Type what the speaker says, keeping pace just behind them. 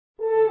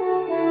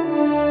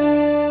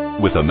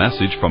With a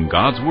message from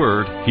God's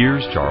Word,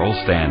 here's Charles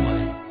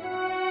Stanley.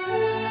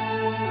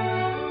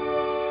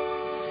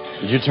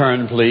 Would you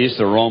turn, please,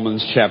 to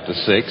Romans chapter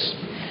 6?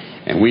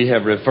 And we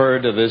have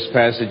referred to this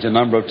passage a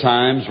number of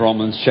times,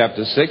 Romans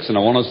chapter 6, and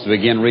I want us to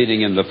begin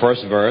reading in the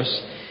first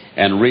verse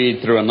and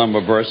read through a number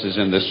of verses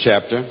in this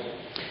chapter.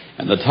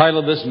 And the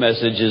title of this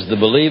message is The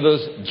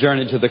Believer's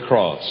Journey to the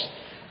Cross.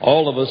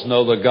 All of us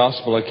know the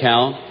gospel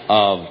account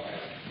of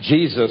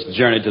Jesus'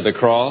 journey to the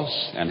cross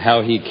and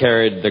how he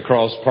carried the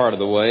cross part of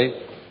the way.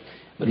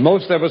 But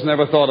most of us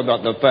never thought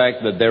about the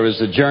fact that there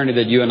is a journey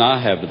that you and I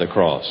have to the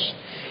cross.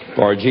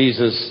 For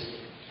Jesus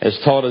has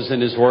taught us in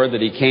his word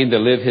that he came to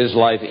live his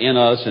life in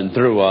us and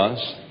through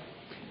us.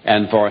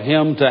 And for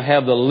him to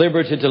have the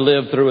liberty to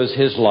live through us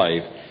his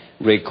life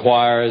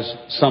requires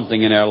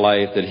something in our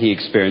life that he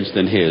experienced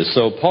in his.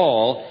 So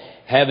Paul,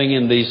 having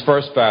in these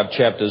first 5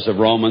 chapters of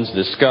Romans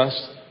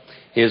discussed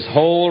his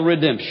whole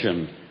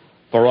redemption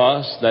for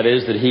us, that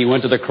is, that he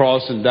went to the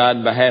cross and died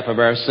in behalf of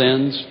our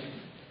sins,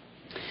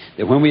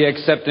 that when we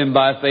accept him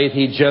by faith,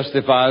 he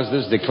justifies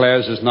us,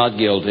 declares us not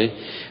guilty,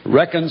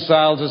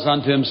 reconciles us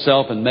unto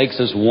himself, and makes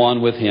us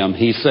one with him.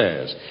 He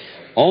says,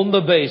 on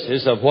the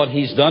basis of what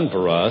he's done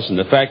for us and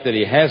the fact that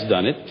he has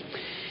done it,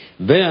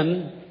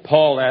 then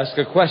Paul asks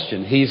a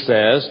question. He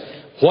says,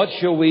 what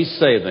shall we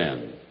say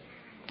then?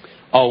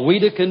 Are we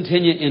to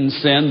continue in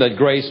sin that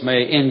grace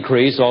may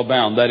increase or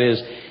abound? That is,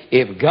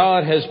 if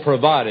God has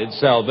provided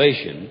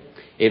salvation,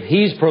 if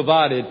he's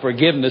provided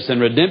forgiveness and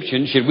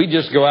redemption, should we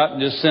just go out and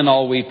just sin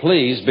all we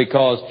please?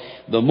 Because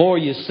the more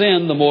you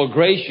sin, the more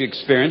grace you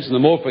experience, and the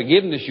more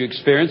forgiveness you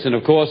experience. And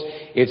of course,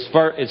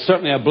 it's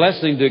certainly a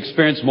blessing to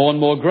experience more and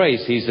more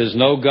grace. He says,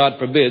 no, God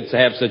forbids to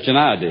have such an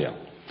idea.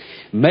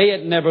 May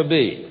it never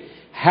be.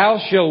 How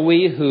shall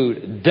we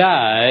who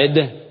died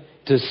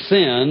to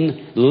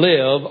sin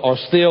live or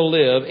still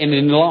live any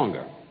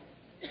longer?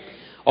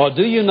 Or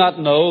do you not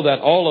know that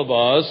all of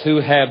us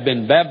who have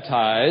been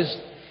baptized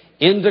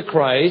into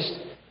Christ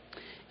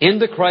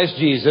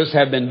Jesus,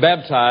 have been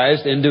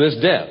baptized into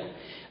his death?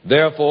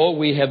 Therefore,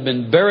 we have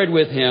been buried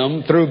with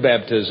him through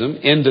baptism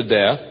into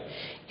death,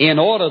 in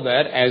order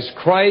that as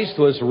Christ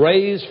was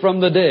raised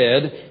from the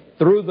dead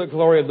through the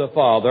glory of the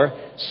Father,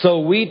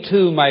 so we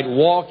too might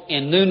walk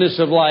in newness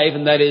of life,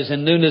 and that is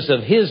in newness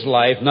of his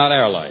life, not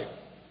our life.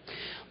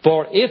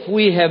 For if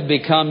we have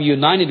become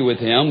united with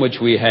him, which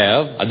we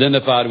have,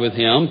 identified with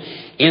him,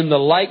 in the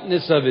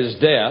likeness of his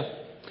death,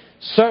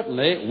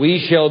 certainly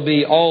we shall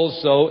be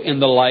also in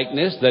the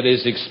likeness, that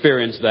is,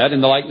 experience that, in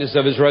the likeness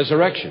of his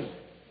resurrection.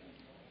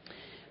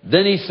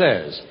 Then he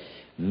says,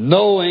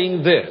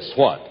 knowing this,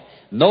 what?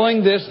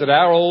 Knowing this, that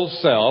our old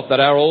self, that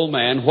our old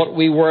man, what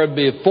we were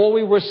before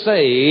we were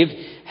saved,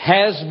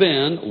 has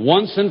been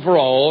once and for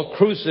all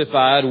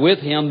crucified with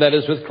him, that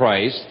is, with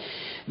Christ,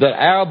 that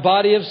our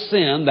body of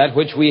sin, that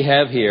which we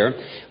have here,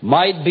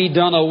 might be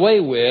done away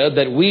with,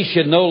 that we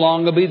should no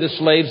longer be the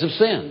slaves of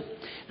sin.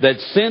 That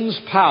sin's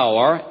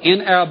power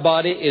in our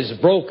body is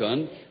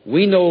broken,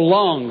 we no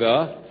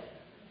longer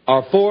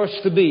are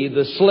forced to be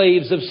the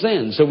slaves of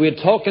sin. So we're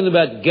talking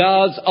about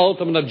God's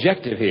ultimate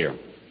objective here.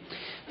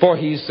 For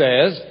he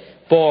says,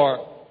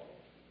 for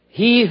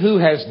he who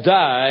has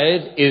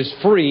died is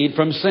freed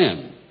from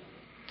sin.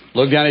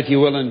 Look down, if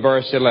you will, in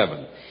verse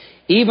 11.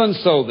 Even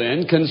so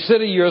then,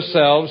 consider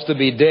yourselves to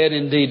be dead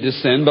indeed to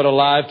sin, but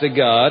alive to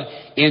God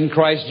in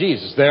Christ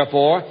Jesus.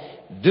 Therefore,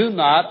 do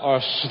not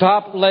or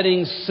stop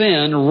letting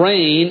sin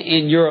reign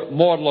in your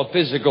mortal or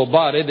physical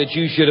body that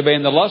you should obey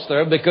in the lust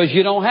thereof, because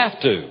you don't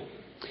have to.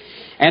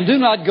 And do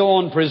not go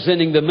on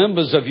presenting the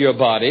members of your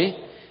body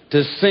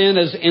to sin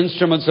as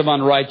instruments of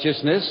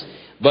unrighteousness,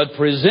 but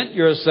present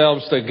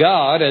yourselves to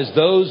God as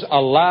those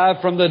alive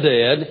from the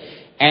dead,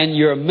 and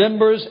your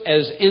members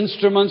as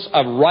instruments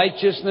of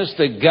righteousness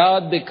to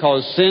God,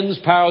 because sin's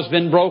power has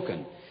been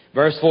broken.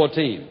 Verse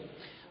 14.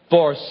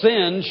 For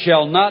sin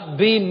shall not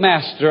be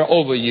master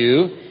over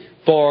you,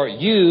 for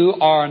you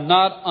are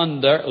not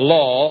under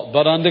law,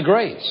 but under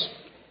grace.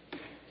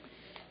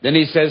 Then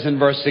he says in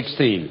verse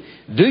 16,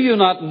 do you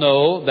not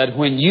know that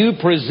when you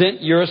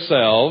present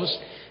yourselves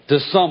to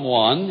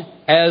someone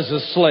as a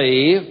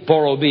slave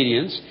for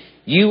obedience,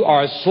 you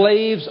are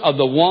slaves of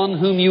the one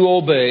whom you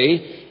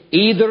obey,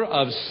 either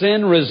of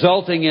sin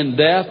resulting in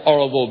death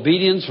or of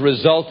obedience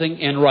resulting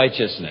in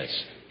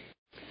righteousness?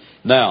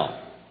 Now,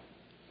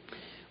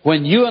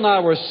 when you and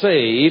I were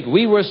saved,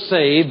 we were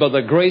saved by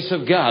the grace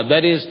of God.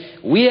 That is,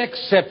 we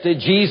accepted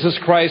Jesus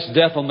Christ's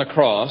death on the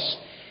cross,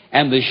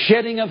 and the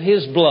shedding of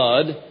his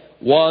blood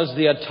was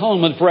the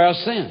atonement for our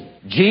sin.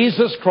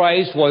 Jesus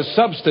Christ was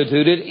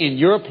substituted in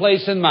your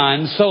place and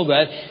mine so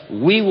that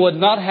we would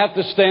not have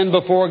to stand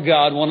before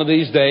God one of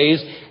these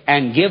days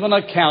and give an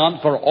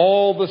account for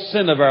all the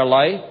sin of our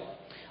life,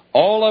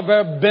 all of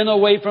our been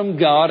away from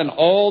God, and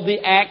all the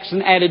acts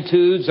and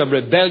attitudes of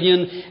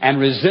rebellion and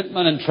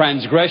resentment and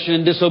transgression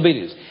and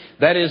disobedience.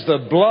 That is,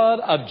 the blood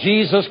of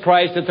Jesus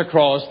Christ at the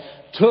cross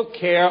took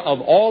care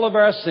of all of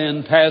our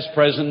sin, past,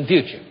 present, and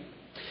future.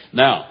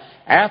 Now,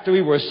 after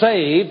we were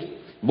saved,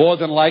 more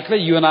than likely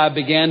you and I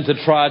began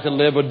to try to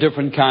live a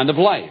different kind of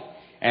life.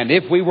 And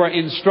if we were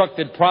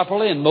instructed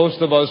properly, and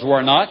most of us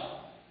were not,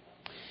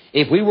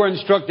 if we were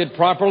instructed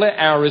properly,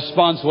 our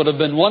response would have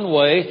been one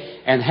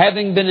way, and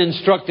having been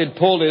instructed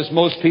poorly, as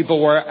most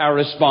people were, our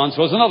response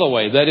was another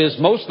way. That is,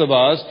 most of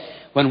us,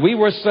 when we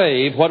were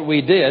saved, what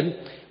we did,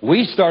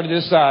 we started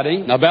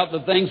deciding about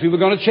the things we were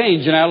going to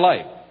change in our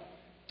life.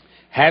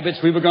 Habits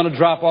we were going to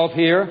drop off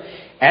here,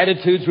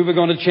 attitudes we were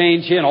going to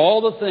change here, and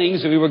all the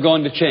things that we were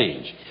going to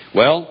change.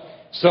 Well,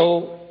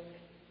 so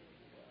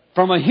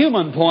from a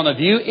human point of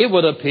view, it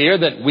would appear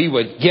that we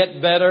would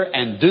get better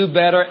and do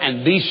better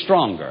and be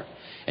stronger.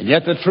 And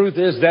yet the truth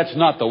is that's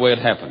not the way it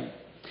happened.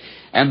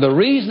 And the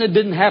reason it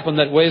didn't happen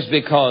that way is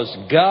because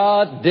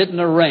God didn't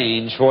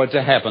arrange for it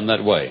to happen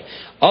that way.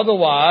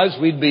 Otherwise,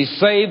 we'd be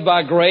saved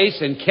by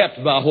grace and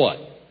kept by what?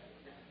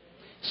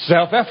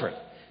 Self-effort.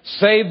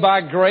 Saved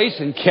by grace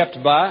and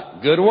kept by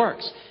good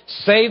works.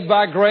 Saved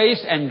by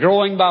grace and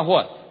growing by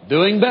what?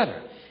 Doing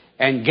better.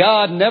 And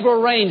God never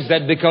arranged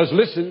that because,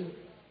 listen,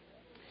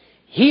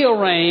 He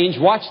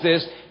arranged, watch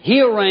this, He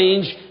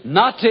arranged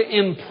not to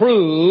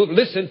improve,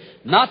 listen,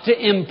 not to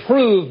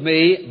improve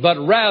me, but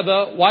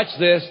rather, watch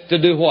this,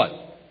 to do what?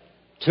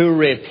 To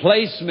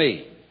replace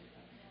me.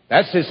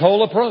 That's His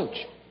whole approach.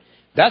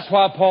 That's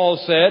why Paul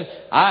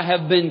said, I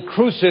have been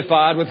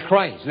crucified with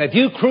Christ. And if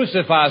you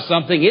crucify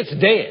something, it's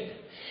dead.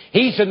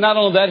 He said not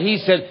only that, he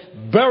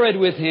said, buried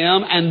with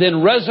Him and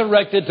then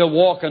resurrected to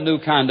walk a new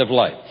kind of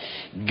life.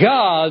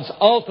 God's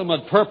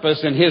ultimate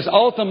purpose and His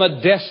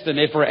ultimate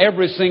destiny for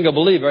every single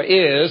believer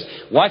is,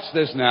 watch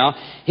this now,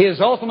 His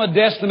ultimate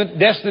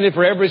destiny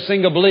for every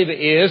single believer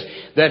is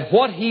that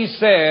what He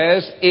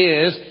says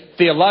is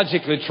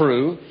theologically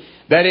true.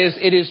 That is,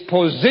 it is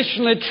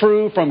positionally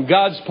true from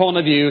God's point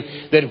of view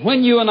that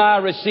when you and I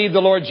receive the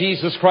Lord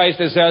Jesus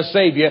Christ as our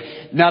Savior,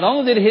 not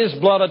only did His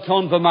blood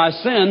atone for my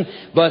sin,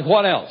 but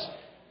what else?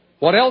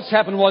 What else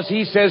happened was,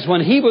 He says,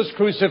 when He was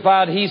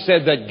crucified, He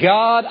said that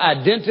God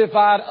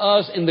identified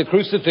us in the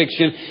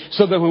crucifixion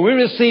so that when we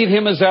receive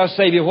Him as our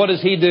Savior, what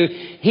does He do?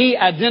 He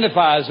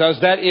identifies us.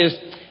 That is,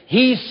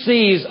 He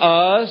sees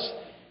us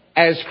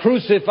as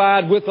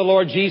crucified with the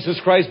Lord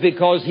Jesus Christ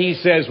because He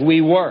says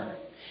we were.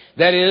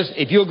 That is,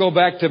 if you'll go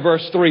back to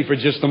verse 3 for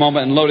just a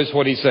moment and notice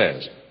what he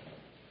says.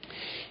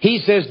 He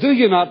says, do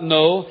you not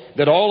know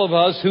that all of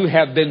us who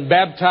have been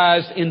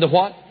baptized into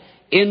what?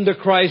 Into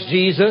Christ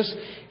Jesus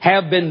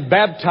have been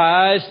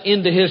baptized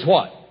into His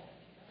what?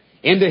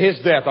 Into His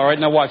death. All right,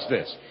 now watch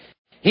this.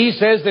 He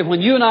says that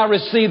when you and I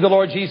receive the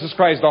Lord Jesus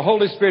Christ, the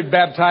Holy Spirit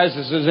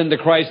baptizes us into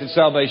Christ's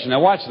salvation. Now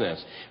watch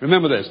this.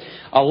 Remember this.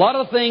 A lot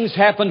of things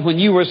happened when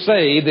you were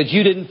saved that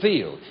you didn't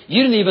feel.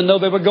 You didn't even know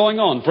they were going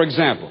on. For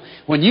example,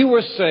 when you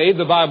were saved,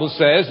 the Bible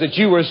says that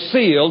you were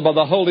sealed by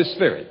the Holy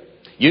Spirit.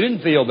 You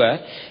didn't feel that.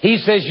 He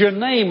says your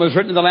name was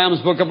written in the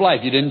Lamb's Book of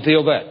Life. You didn't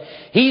feel that.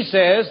 He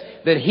says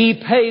that He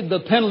paid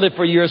the penalty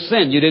for your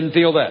sin. You didn't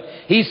feel that.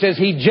 He says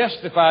He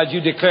justified you,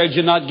 declared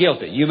you not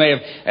guilty. You may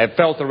have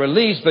felt the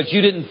release, but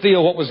you didn't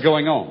feel what was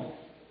going on.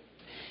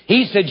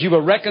 He said you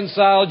were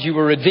reconciled, you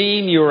were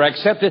redeemed, you were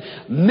accepted.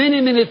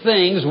 Many, many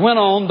things went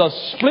on the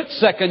split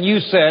second you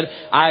said,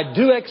 I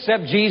do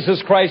accept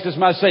Jesus Christ as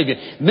my Savior.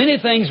 Many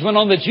things went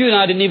on that you and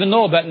I didn't even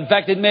know about. In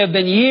fact, it may have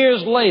been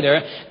years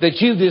later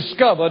that you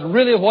discovered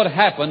really what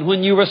happened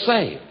when you were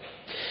saved.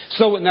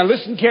 So now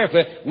listen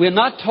carefully. We're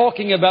not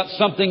talking about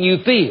something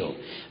you feel.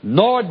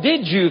 Nor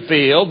did you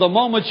feel the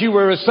moment you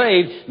were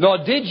saved, nor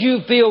did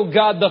you feel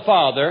God the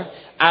Father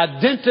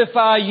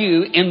identify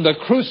you in the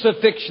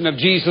crucifixion of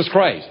Jesus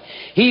Christ.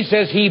 He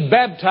says He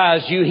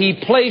baptized you. He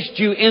placed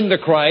you in the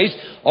Christ.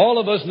 All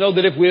of us know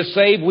that if we're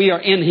saved, we are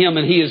in Him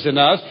and He is in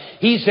us.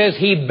 He says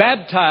He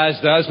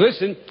baptized us.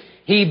 Listen,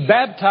 He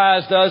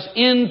baptized us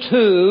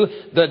into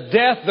the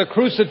death, the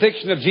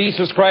crucifixion of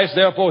Jesus Christ.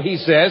 Therefore, He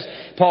says,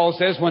 Paul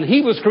says, when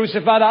He was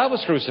crucified, I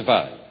was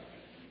crucified.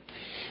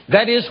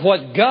 That is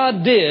what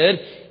God did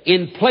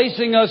in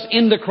placing us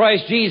into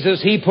Christ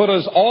Jesus. He put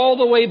us all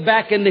the way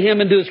back into Him,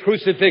 into His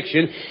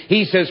crucifixion.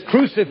 He says,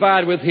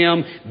 crucified with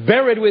Him,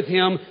 buried with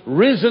Him,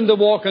 risen to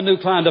walk a new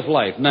kind of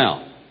life.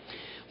 Now,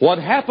 what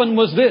happened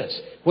was this.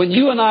 When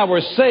you and I were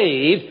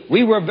saved,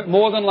 we were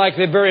more than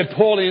likely very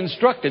poorly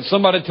instructed.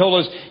 Somebody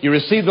told us, you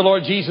receive the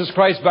Lord Jesus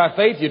Christ by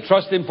faith, you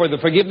trust Him for the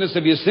forgiveness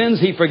of your sins,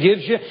 He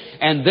forgives you,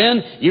 and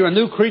then you're a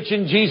new creature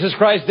in Jesus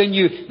Christ, then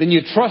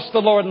you trust the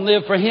Lord and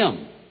live for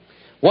Him.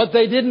 What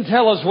they didn't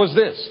tell us was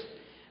this,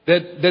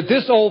 that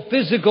this old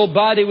physical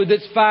body with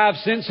its five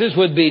senses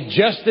would be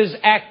just as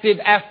active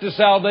after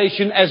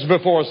salvation as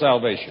before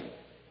salvation.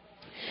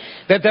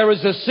 That there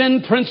is a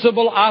sin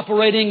principle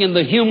operating in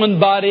the human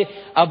body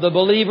of the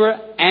believer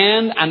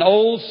and an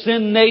old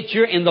sin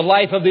nature in the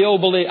life of the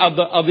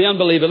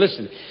unbeliever.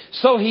 Listen,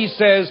 so he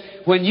says,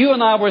 when you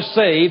and I were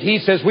saved, he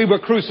says we were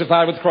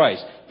crucified with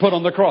Christ, put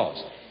on the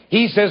cross.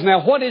 He says,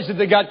 now what is it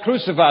that got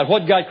crucified?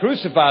 What got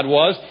crucified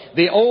was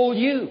the old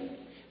you.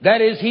 That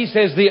is, he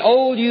says, the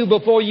old you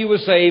before you were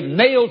saved,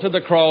 nailed to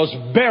the cross,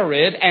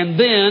 buried, and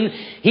then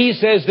he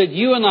says that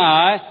you and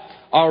I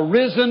are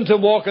risen to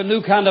walk a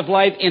new kind of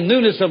life in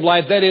newness of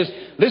life. That is,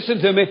 Listen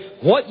to me.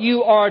 What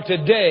you are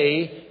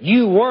today,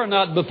 you were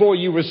not before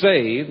you were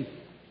saved.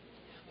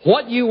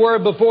 What you were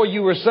before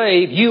you were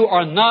saved, you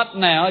are not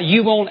now.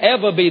 You won't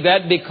ever be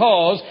that,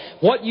 because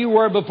what you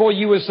were before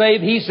you were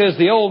saved, he says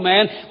the old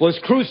man was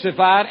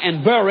crucified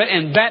and buried,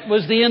 and that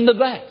was the end of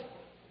that.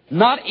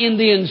 Not in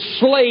the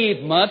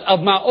enslavement of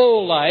my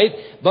old life,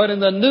 but in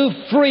the new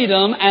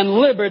freedom and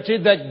liberty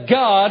that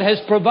God has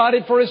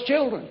provided for His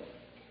children.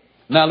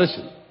 Now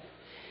listen,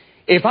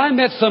 if I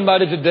met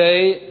somebody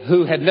today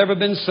who had never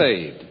been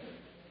saved,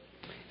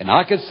 and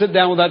I could sit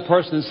down with that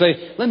person and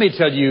say, let me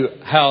tell you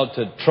how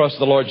to trust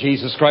the Lord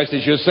Jesus Christ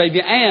as your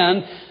Savior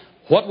and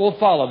what will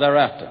follow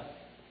thereafter,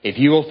 if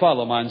you will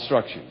follow my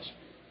instructions.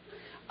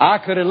 I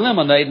could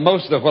eliminate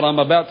most of what I'm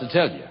about to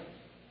tell you.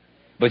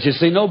 But you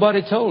see,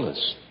 nobody told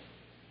us.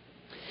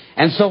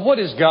 And so what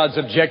is God's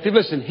objective?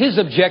 Listen, His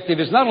objective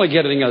is not only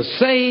getting us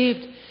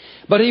saved,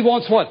 but He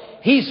wants what?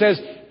 He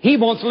says, He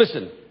wants,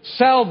 listen,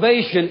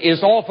 salvation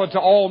is offered to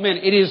all men.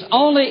 It is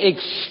only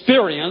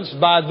experienced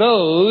by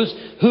those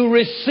who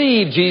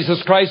receive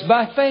Jesus Christ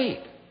by faith.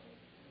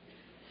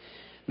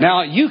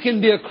 Now, you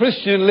can be a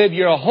Christian and live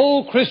your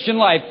whole Christian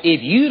life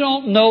if you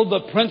don't know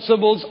the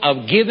principles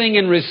of giving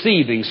and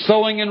receiving,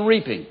 sowing and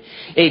reaping.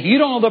 If you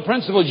don't know the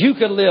principles, you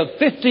can live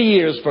 50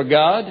 years for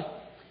God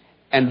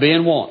and be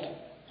in want.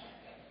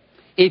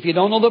 If you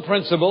don't know the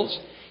principles,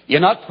 you're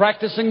not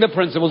practicing the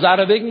principles out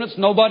of ignorance,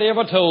 nobody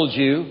ever told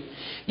you,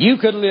 you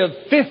could live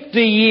 50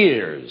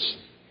 years,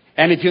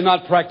 and if you're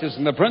not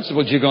practicing the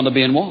principles, you're going to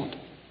be in want.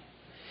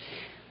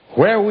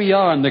 Where we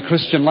are in the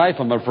Christian life,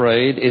 I'm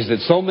afraid, is that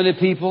so many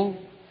people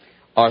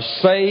are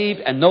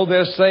saved and know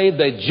they're saved,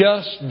 they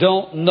just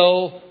don't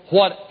know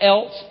what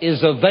else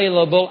is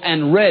available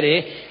and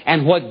ready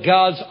and what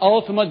God's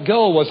ultimate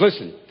goal was.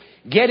 Listen,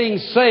 getting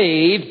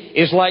saved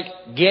is like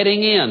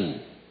getting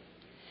in.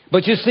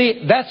 But you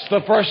see, that's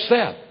the first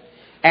step.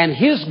 And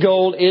His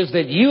goal is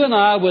that you and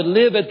I would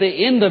live at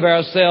the end of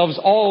ourselves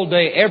all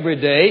day,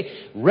 every day,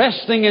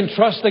 resting and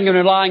trusting and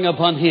relying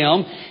upon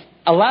Him,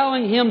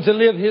 allowing Him to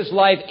live His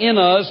life in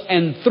us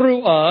and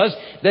through us,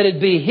 that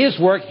it be His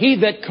work. He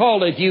that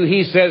calleth you,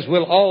 He says,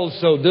 will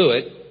also do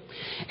it.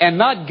 And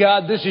not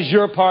God, this is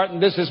your part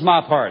and this is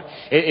my part.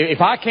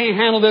 If I can't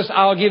handle this,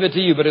 I'll give it to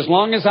you. But as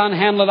long as I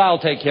handle it, I'll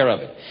take care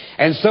of it.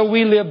 And so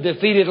we live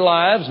defeated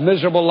lives,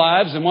 miserable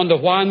lives, and wonder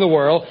why in the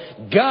world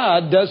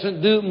God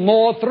doesn't do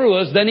more through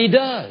us than He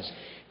does.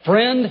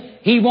 Friend,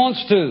 He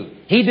wants to.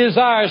 He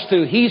desires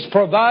to. He's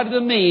provided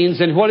a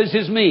means. And what is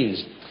His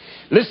means?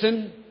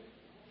 Listen,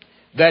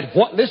 that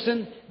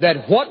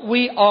what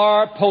we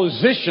are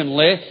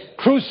positionally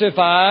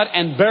crucified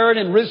and buried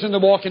and risen to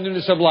walk in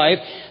newness of life,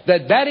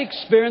 that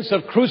experience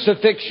of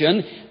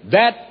crucifixion,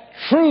 that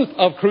truth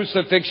of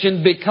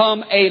crucifixion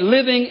become a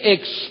living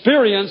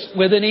experience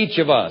within each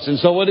of us. And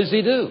so what does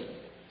He do?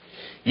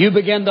 You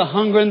begin to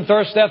hunger and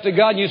thirst after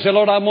God, and you say,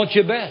 Lord, I want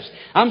your best.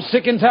 I'm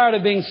sick and tired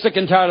of being sick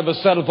and tired of a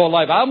settled for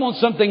life. I want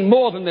something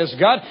more than this,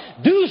 God.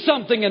 Do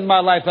something in my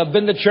life. I've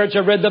been to church,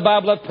 I've read the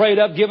Bible, I've prayed,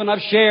 I've given, I've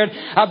shared,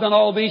 I've done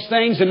all these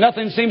things, and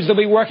nothing seems to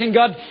be working.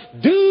 God,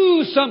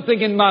 do something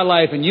in my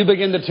life. And you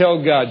begin to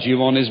tell God you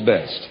want His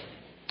best.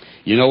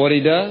 You know what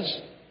He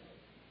does?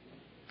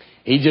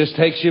 He just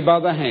takes you by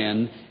the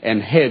hand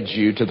and heads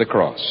you to the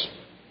cross.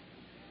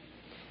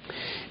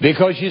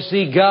 Because you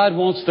see, God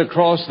wants the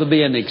cross to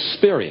be an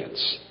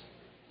experience,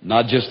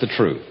 not just the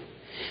truth.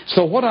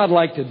 So what I'd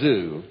like to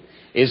do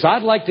is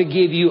I'd like to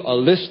give you a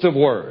list of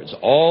words,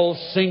 all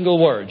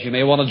single words. You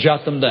may want to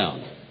jot them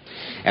down.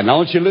 And I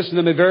want you to listen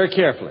to me very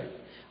carefully.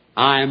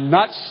 I'm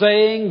not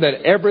saying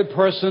that every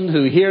person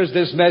who hears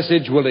this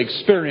message will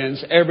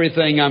experience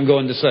everything I'm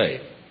going to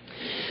say.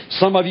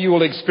 Some of you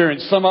will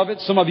experience some of it.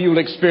 Some of you will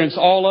experience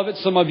all of it.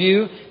 Some of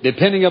you,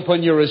 depending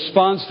upon your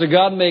response to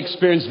God, may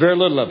experience very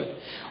little of it.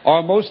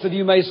 Or most of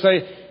you may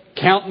say,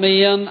 count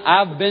me in.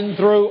 I've been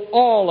through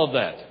all of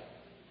that.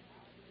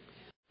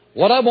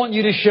 What I want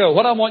you to show,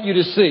 what I want you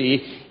to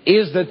see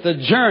is that the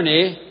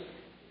journey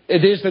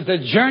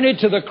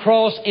to the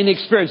cross in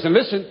experience. And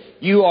listen,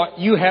 you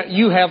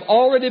have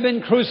already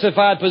been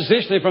crucified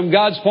positionally from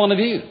God's point of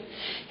view.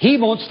 He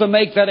wants to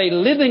make that a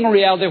living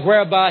reality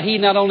whereby He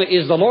not only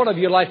is the Lord of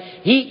your life,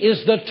 He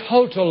is the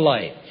total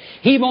life.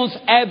 He wants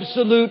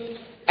absolute,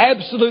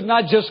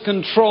 not just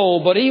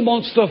control, but He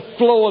wants the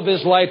flow of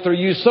His life through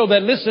you so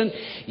that, listen,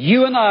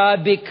 you and I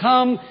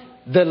become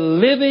the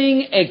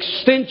living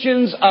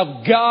extensions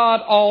of God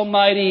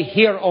Almighty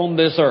here on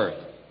this earth.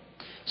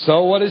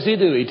 So what does He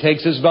do? He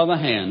takes us by the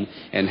hand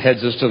and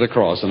heads us to the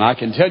cross. And I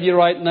can tell you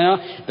right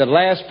now, the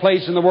last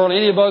place in the world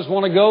any of us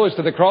want to go is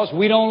to the cross.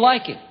 We don't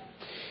like it.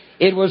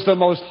 It was the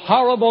most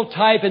horrible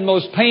type and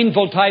most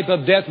painful type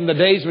of death in the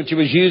days which it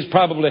was used,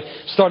 probably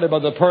started by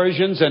the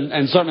Persians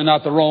and certainly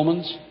not the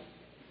Romans.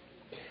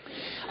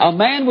 A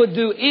man would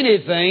do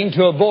anything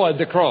to avoid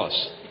the cross.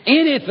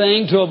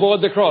 Anything to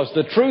avoid the cross.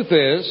 The truth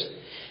is,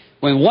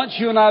 when once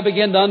you and I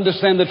begin to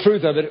understand the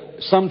truth of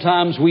it,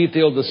 sometimes we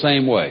feel the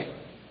same way.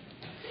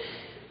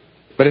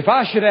 But if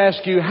I should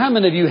ask you, how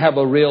many of you have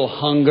a real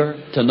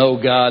hunger to know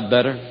God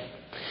better?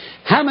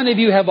 How many of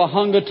you have a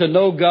hunger to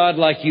know God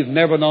like you've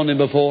never known Him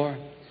before?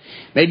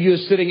 Maybe you're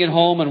sitting at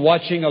home and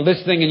watching or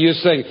listening and you're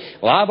saying,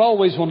 well, I've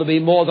always wanted to be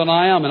more than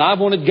I am, and I've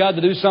wanted God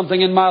to do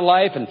something in my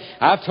life, and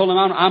I've told Him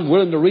I'm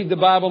willing to read the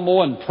Bible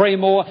more and pray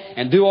more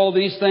and do all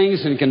these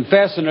things and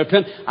confess and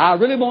repent. I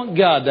really want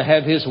God to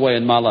have His way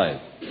in my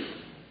life.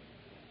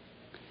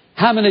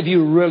 How many of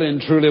you really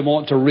and truly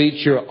want to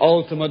reach your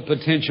ultimate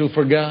potential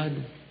for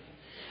God?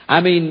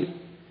 I mean,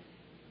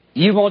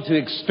 you want to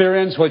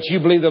experience what you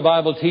believe the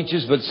Bible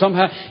teaches, but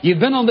somehow you've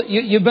been on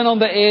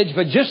the edge,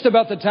 but just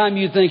about the time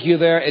you think you're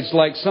there, it's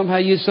like somehow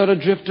you sort of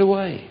drift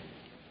away.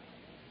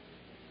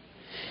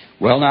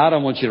 Well, now, I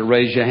don't want you to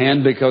raise your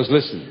hand because,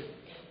 listen,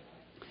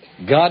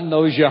 God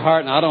knows your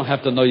heart, and I don't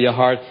have to know your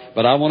heart,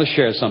 but I want to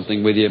share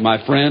something with you.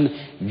 My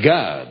friend,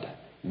 God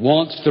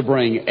wants to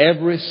bring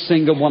every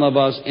single one of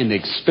us in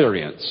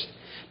experience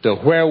to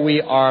where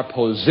we are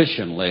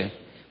positionally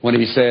when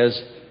He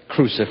says,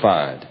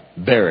 crucified,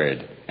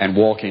 buried, and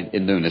walking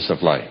in newness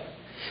of life.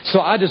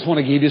 So I just want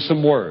to give you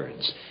some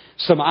words,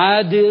 some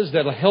ideas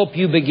that will help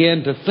you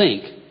begin to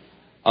think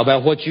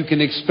about what you can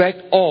expect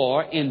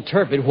or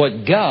interpret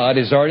what God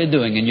is already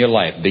doing in your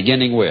life,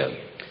 beginning with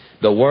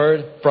the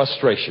word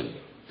frustration.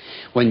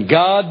 When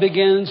God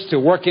begins to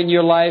work in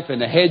your life and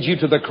to head you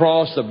to the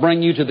cross, to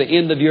bring you to the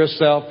end of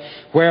yourself,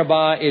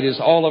 whereby it is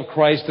all of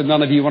Christ and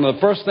none of you, one of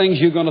the first things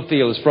you're going to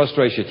feel is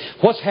frustration.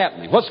 What's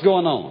happening? What's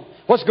going on?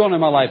 What's going on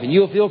in my life? And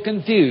you'll feel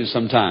confused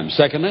sometimes.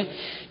 Secondly,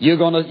 you're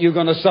going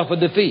to suffer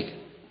defeat.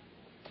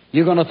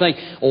 You're going to think,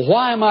 well,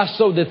 why am I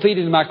so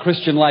defeated in my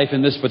Christian life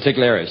in this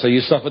particular area? So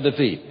you suffer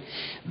defeat.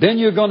 Then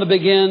you're going to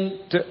begin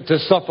to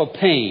suffer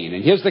pain.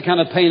 And here's the kind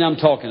of pain I'm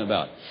talking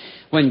about.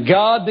 When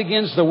God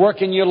begins to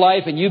work in your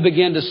life and you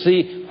begin to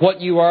see what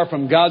you are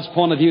from God's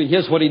point of view,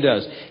 here's what He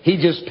does.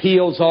 He just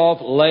peels off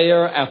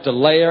layer after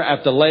layer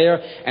after layer.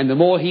 And the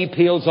more He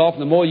peels off,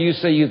 the more you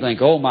see, you think,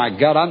 oh my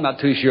God, I'm not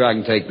too sure I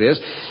can take this.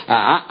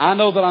 I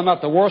know that I'm not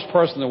the worst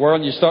person in the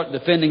world. And you start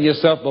defending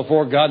yourself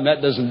before God, and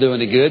that doesn't do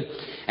any good.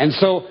 And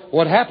so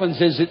what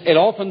happens is it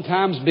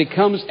oftentimes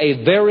becomes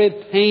a very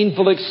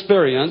painful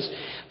experience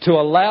to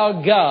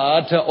allow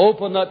God to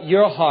open up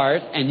your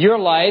heart and your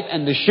life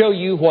and to show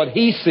you what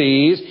He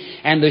sees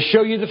and to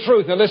show you the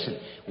truth. Now listen,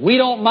 we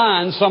don't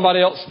mind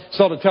somebody else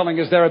sort of telling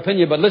us their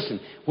opinion, but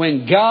listen,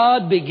 when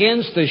God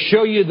begins to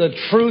show you the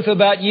truth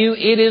about you,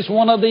 it is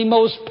one of the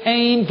most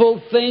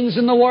painful things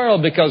in the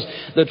world, because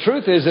the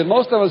truth is that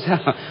most of us have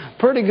a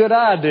pretty good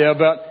idea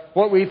about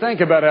what we think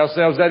about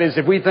ourselves. That is,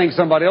 if we think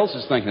somebody else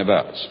is thinking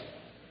about us.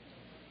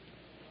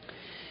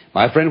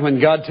 My friend,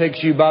 when God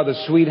takes you by the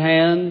sweet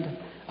hand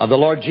of the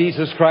Lord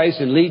Jesus Christ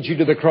and leads you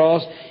to the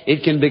cross,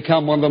 it can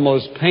become one of the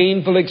most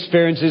painful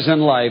experiences in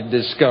life,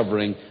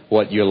 discovering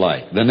what you're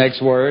like. The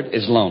next word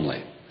is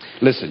lonely.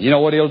 Listen, you know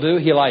what He'll do?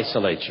 He'll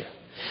isolate you.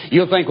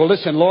 You'll think, well,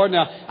 listen, Lord,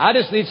 now I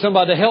just need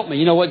somebody to help me.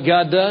 You know what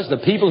God does? The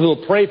people who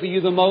will pray for you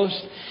the most,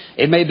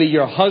 it may be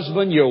your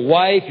husband, your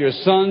wife, your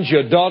sons,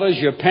 your daughters,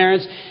 your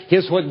parents.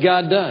 Here's what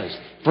God does.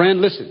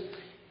 Friend, listen.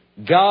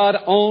 God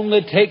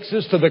only takes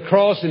us to the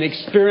cross and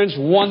experience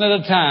one at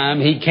a time.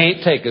 He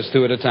can't take us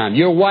two at a time.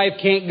 Your wife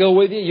can't go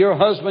with you. Your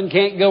husband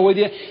can't go with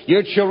you.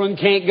 Your children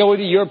can't go with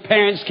you. Your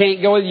parents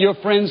can't go with you. Your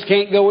friends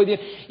can't go with you.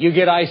 You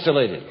get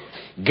isolated.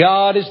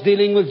 God is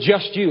dealing with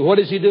just you. What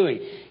is He doing?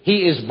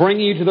 He is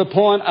bringing you to the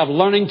point of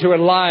learning to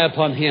rely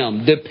upon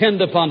Him,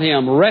 depend upon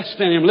Him, rest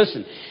in Him.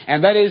 Listen,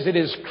 and that is, it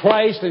is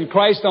Christ and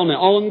Christ only.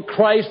 On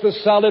Christ the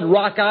solid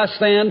rock I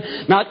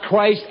stand, not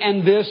Christ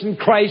and this and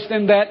Christ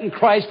and that and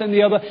Christ and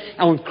the other.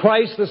 On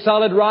Christ the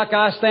solid rock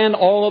I stand,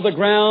 all of the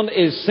ground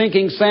is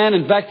sinking sand.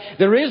 In fact,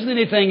 there isn't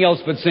anything else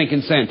but sinking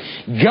sand.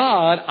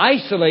 God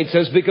isolates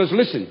us because,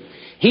 listen,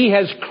 He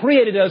has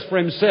created us for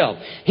Himself.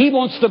 He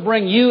wants to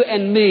bring you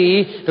and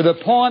me to the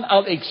point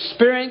of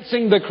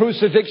experiencing the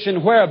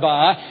crucifixion,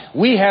 whereby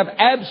we have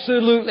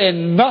absolutely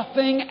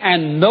nothing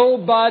and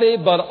nobody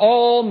but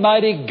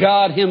Almighty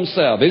God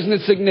Himself. Isn't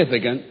it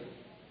significant?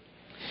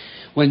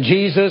 When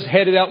Jesus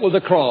headed out with the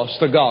cross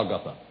to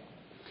Golgotha,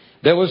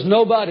 there was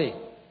nobody.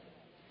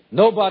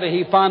 Nobody.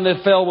 He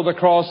finally fell with the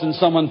cross and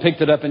someone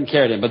picked it up and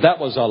carried Him. But that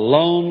was a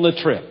lonely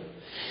trip.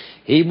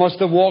 He must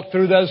have walked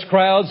through those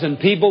crowds, and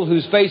people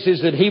whose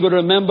faces that He would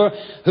remember,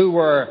 who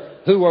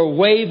were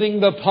waving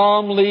the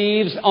palm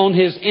leaves on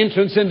His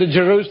entrance into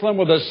Jerusalem,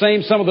 were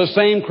some of the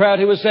same crowd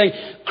who was saying,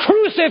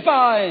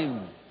 "Crucify Him!"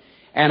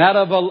 And out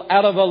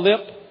of a lip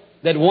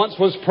that once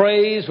was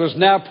praise was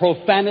now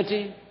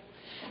profanity.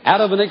 Out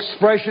of an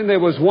expression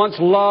that was once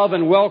love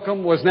and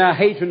welcome was now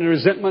hatred and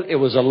resentment. It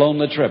was a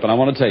lonely trip. And I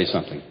want to tell you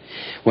something.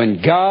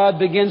 When God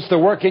begins to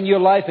work in your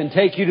life and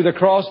take you to the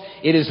cross,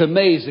 it is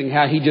amazing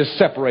how He just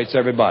separates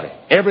everybody.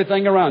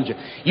 Everything around you.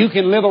 You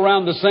can live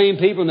around the same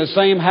people in the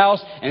same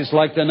house, and it's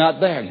like they're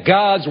not there.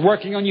 God's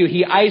working on you.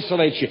 He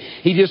isolates you.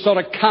 He just sort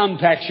of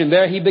compacts you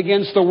there. He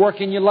begins to work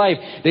in your life.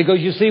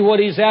 Because you see what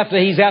He's after?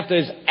 He's after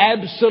His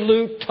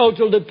absolute,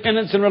 total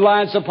dependence and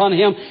reliance upon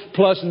Him,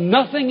 plus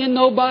nothing and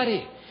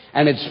nobody.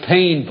 And it's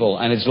painful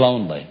and it's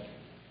lonely.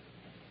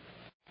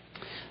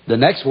 The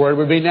next word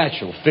would be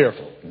natural,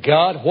 fearful.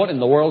 God, what in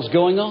the world's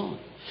going on?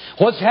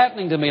 What's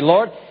happening to me,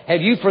 Lord?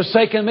 Have you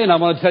forsaken me? And I'm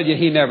going to tell you,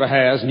 He never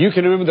has. And you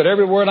can remember that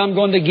every word I'm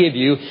going to give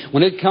you,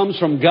 when it comes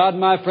from God,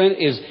 my friend,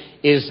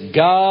 is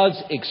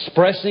God's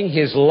expressing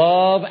His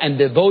love and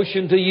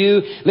devotion to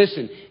you.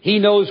 Listen, He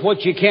knows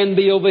what you can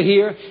be over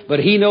here, but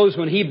He knows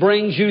when He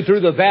brings you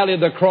through the valley of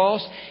the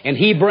cross, and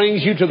He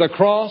brings you to the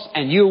cross,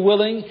 and you're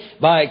willing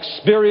by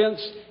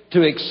experience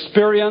to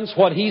experience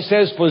what He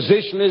says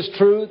position is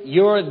truth,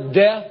 your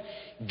death.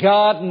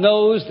 God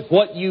knows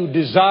what you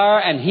desire,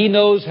 and He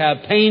knows how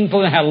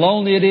painful and how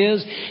lonely it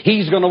is.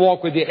 He's going to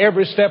walk with you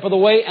every step of the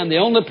way, and the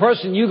only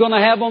person you're going to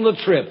have on the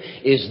trip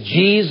is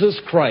Jesus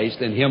Christ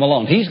and Him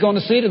alone. He's going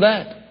to see to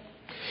that.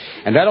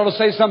 And that ought to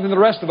say something to the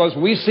rest of us.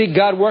 When we see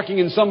God working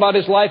in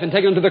somebody's life and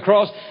taking them to the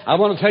cross, I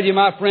want to tell you,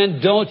 my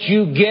friend, don't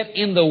you get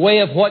in the way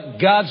of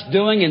what God's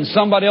doing in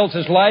somebody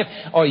else's life,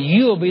 or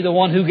you'll be the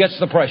one who gets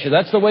the pressure.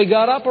 That's the way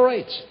God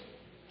operates.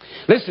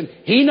 Listen,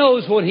 He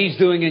knows what He's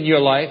doing in your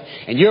life,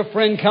 and your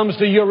friend comes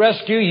to your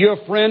rescue. Your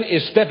friend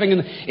is stepping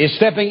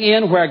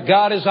in where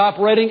God is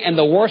operating, and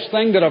the worst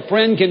thing that a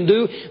friend can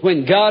do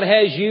when God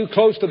has you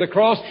close to the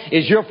cross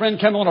is your friend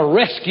come on a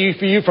rescue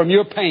for you from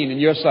your pain and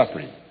your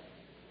suffering.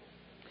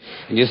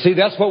 And you see,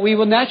 that's what we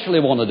would naturally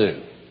want to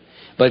do.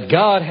 But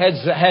God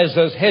has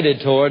us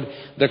headed toward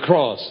the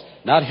cross,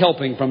 not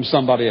helping from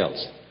somebody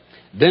else.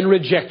 Then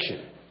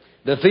rejection.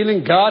 The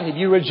feeling, God, have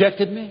you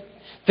rejected me?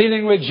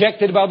 Feeling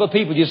rejected by other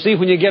people. You see,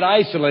 when you get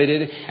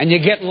isolated and you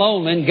get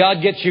lonely and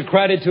God gets you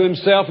crowded to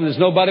Himself and there's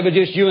nobody but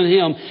just you and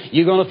Him,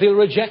 you're going to feel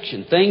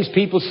rejection. Things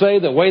people say,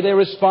 the way they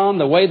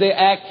respond, the way they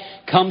act,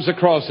 comes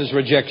across as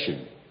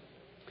rejection.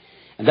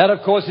 And that,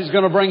 of course, is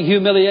going to bring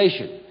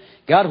humiliation.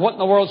 God, what in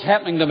the world's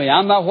happening to me?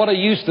 I'm not what I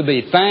used to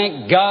be.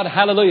 Thank God,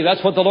 hallelujah.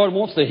 That's what the Lord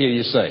wants to hear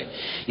you say.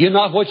 You're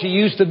not what you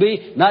used to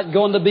be, not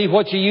going to be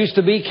what you used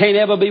to be, can't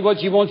ever be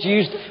what you want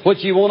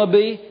to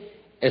be.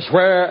 As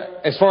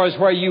far as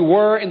where you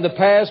were in the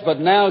past, but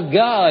now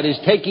God is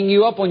taking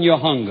you up on your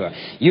hunger,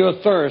 your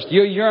thirst,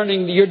 your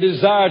yearning, your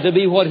desire to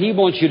be what He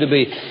wants you to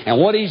be. And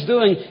what He's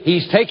doing,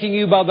 He's taking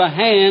you by the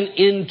hand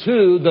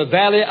into the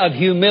valley of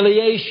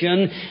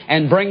humiliation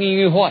and bringing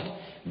you what?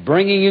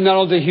 Bringing you not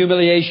only to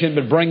humiliation,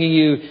 but bringing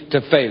you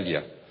to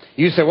failure.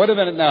 You say, wait a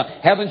minute now,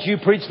 haven't you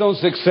preached on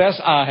success?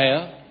 I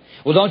have.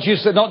 Well,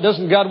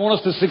 doesn't God want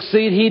us to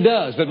succeed? He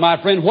does. But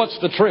my friend, what's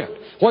the trip?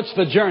 What's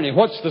the journey?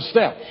 What's the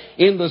step?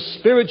 In the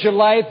spiritual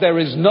life, there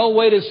is no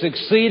way to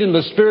succeed in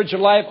the spiritual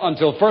life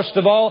until, first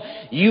of all,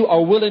 you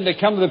are willing to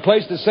come to the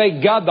place to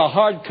say, God, the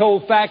hard,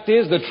 cold fact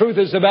is, the truth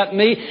is about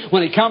me.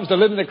 When it comes to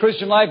living the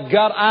Christian life,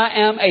 God, I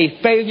am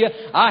a failure.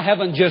 I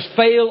haven't just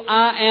failed.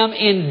 I am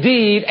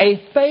indeed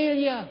a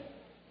failure.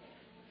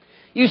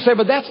 You say,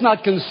 but that's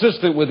not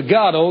consistent with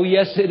God. Oh,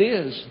 yes, it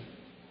is.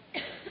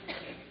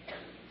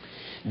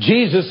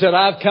 Jesus said,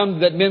 I've come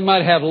that men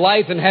might have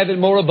life and have it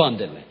more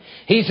abundantly.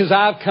 He says,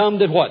 I've come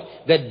that what?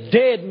 That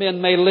dead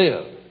men may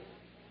live.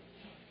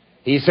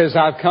 He says,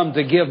 I've come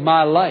to give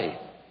my life.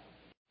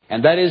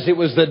 And that is, it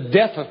was the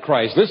death of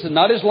Christ. Listen,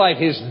 not His life,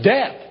 His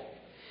death.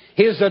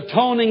 His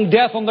atoning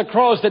death on the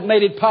cross that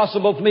made it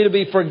possible for me to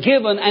be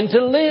forgiven and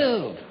to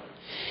live.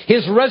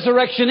 His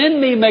resurrection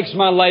in me makes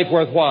my life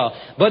worthwhile.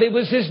 But it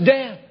was His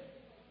death.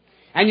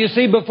 And you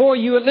see, before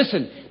you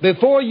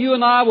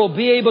and I will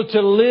be able to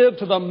live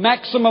to the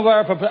maximum of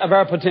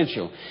our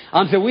potential,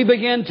 until we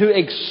begin to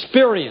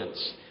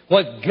experience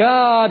what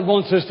God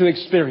wants us to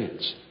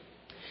experience,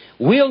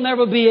 we'll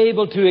never be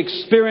able to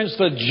experience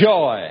the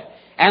joy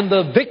and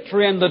the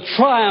victory and the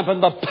triumph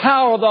and the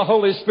power of the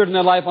Holy Spirit in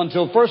our life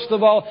until, first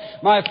of all,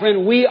 my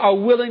friend, we are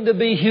willing to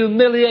be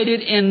humiliated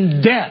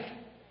in death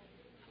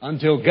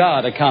until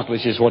God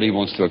accomplishes what He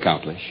wants to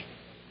accomplish.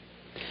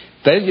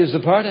 Failure is a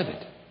part of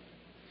it.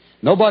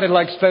 Nobody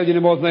likes failure any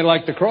more than they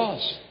like the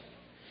cross.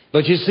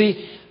 But you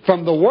see,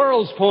 from the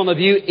world's point of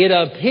view, it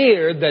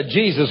appeared that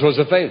Jesus was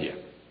a failure.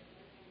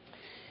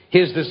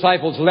 His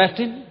disciples left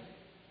Him.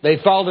 They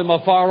followed Him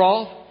afar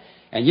off.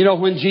 And you know,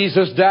 when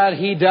Jesus died,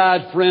 He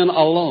died, friend,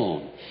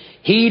 alone.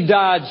 He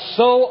died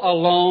so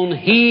alone,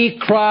 He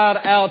cried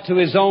out to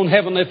His own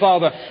Heavenly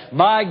Father,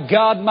 my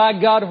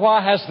God,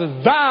 why hast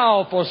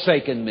Thou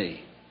forsaken me?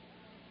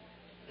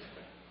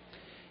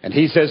 And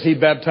He says He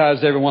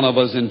baptized every one of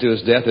us into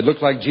His death. It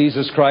looked like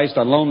Jesus Christ,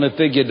 a lonely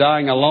figure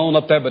dying alone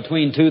up there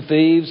between two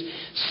thieves.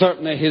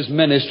 Certainly His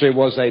ministry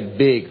was a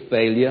big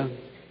failure.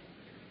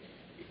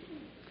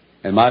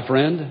 And my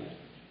friend,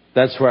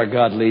 that's where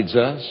God leads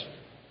us.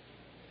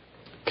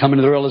 Coming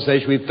to the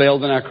realization we've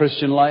failed in our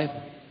Christian life.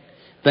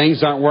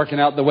 Things aren't working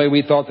out the way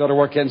we thought they ought to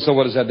work out. And so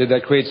what does that do?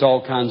 That creates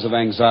all kinds of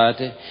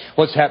anxiety.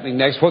 What's happening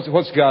next?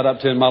 What's God up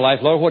to in my life?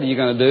 Lord, what are you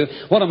going to do?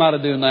 What am I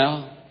to do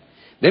now?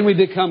 Then we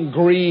become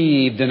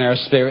grieved in our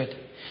spirit.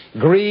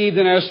 Grieved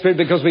in our spirit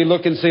because we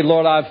look and say,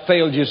 Lord, I've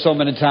failed you so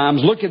many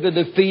times. Look at the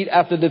defeat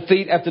after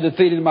defeat after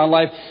defeat in my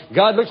life.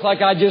 God, looks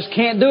like I just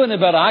can't do any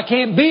better. I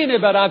can't be any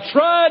better. I've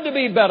tried to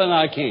be better and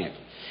I can't.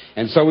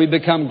 And so we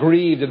become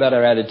grieved about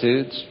our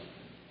attitudes.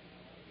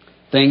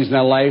 Things in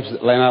our lives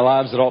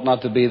that ought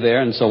not to be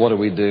there. And so what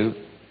do?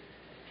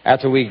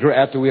 After we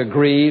are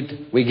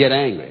grieved, we get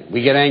angry.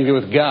 We get angry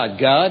with God.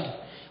 God,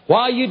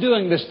 Why are you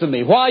doing this to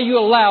me? Why are you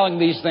allowing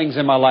these things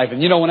in my life?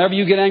 And you know, whenever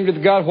you get angry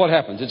with God, what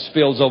happens? It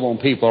spills over on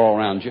people all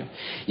around you.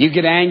 You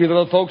get angry with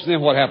other folks, and then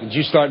what happens?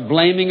 You start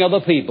blaming other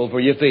people for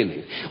your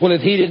feelings. Well,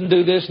 if he didn't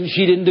do this, and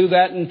she didn't do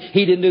that, and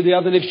he didn't do the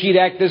other, and if she'd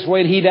act this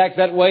way, and he'd act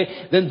that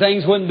way, then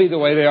things wouldn't be the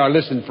way they are.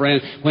 Listen,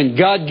 friend, when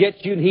God gets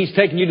you and He's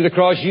taking you to the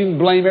cross, you can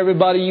blame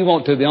everybody you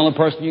want to. The only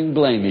person you can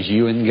blame is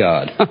you and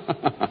God.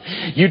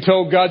 You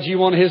told God you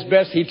wanted His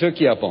best, He took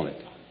you up on it.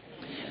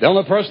 The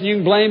only person you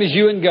can blame is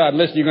you and God.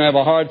 Listen, you're going to have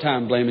a hard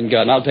time blaming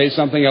God. And I'll tell you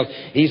something else.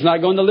 He's not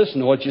going to listen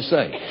to what you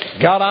say.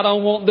 God, I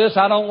don't want this.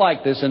 I don't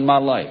like this in my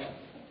life.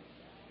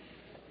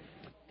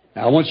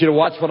 Now, I want you to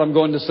watch what I'm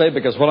going to say,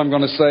 because what I'm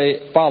going to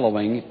say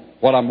following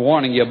what I'm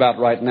warning you about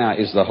right now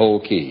is the whole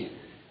key.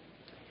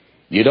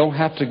 You don't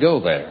have to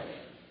go there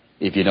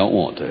if you don't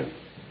want to.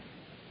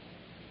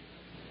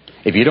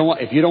 If you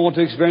don't want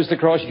to experience the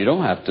cross, you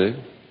don't have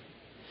to.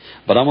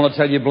 But I'm going to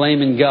tell you,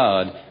 blaming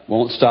God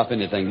won't stop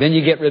anything. Then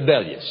you get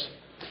rebellious.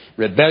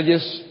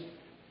 Rebellious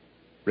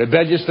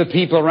to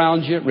people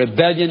around you.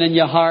 Rebellion in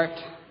your heart.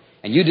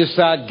 And you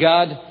decide,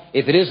 God,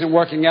 if it isn't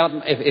working out,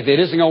 if it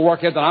isn't going to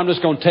work out, then I'm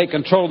just going to take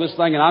control of this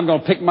thing, and I'm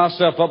going to pick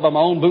myself up by my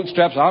own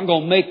bootstraps. I'm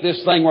going to make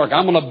this thing work.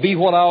 I'm going to be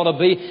what I ought to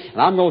be.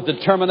 And I'm going with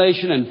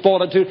determination and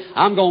fortitude.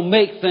 I'm going to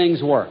make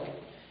things work.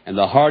 And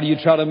the harder you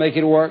try to make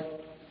it work,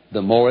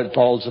 the more it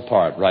falls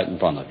apart right in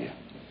front of you.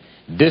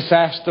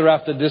 Disaster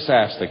after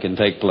disaster can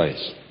take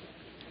place.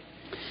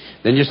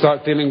 Then you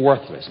start feeling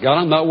worthless. God,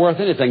 I'm not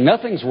worth anything.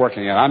 Nothing's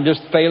working out. I'm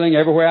just failing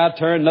everywhere I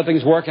turn.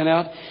 Nothing's working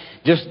out.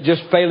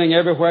 Just failing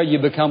everywhere, you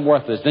become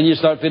worthless. Then you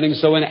start feeling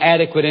so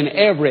inadequate in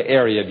every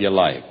area of your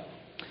life.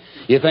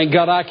 You think,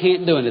 God, I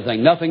can't do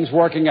anything. Nothing's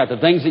working out. The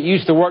things that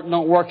used to work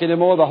don't work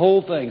anymore. The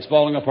whole thing's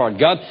falling apart.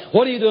 God,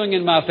 what are you doing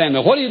in my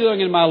family? What are you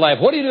doing in my life?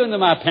 What are you doing to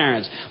my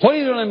parents? What are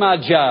you doing in my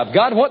job?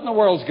 God, what in the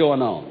world's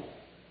going on?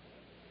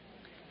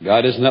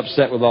 God isn't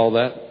upset with all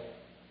that.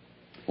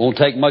 Won't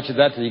take much of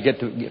that till you get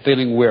to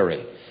feeling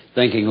weary.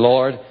 Thinking,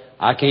 Lord,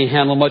 I can't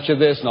handle much of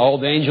this. And all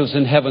the angels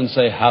in heaven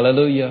say,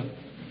 hallelujah.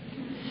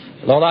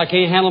 Lord, I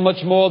can't handle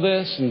much more of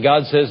this. And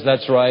God says,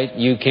 that's right,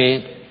 you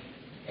can't.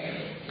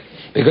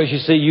 Because you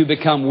see, you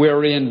become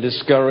weary and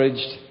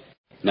discouraged.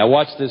 Now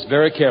watch this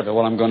very carefully,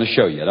 what I'm going to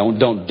show you.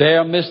 Don't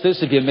dare miss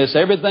this. If you miss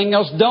everything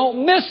else,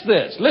 don't miss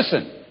this.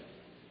 Listen.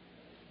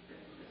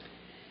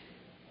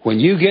 When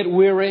you get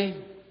weary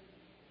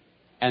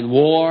and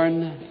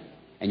worn,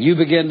 and you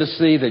begin to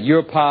see that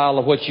your pile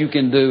of what you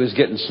can do is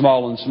getting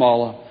smaller and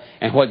smaller,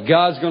 and what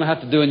God's going to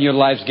have to do in your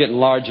life is getting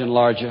larger and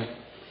larger,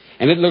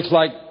 and it looks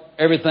like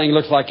everything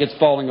looks like it's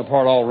falling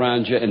apart all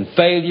around you, and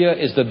failure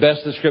is the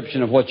best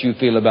description of what you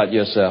feel about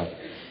yourself,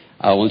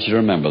 I want you to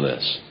remember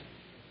this.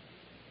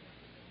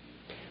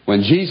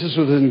 When Jesus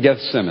was in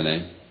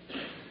Gethsemane,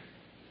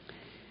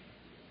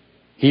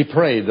 He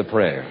prayed the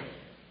prayer.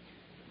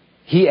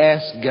 He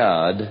asked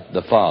God,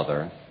 the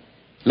Father,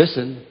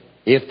 listen,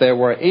 if there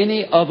were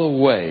any other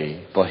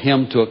way for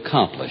Him to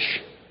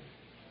accomplish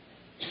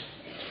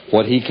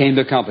what He came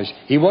to accomplish.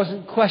 He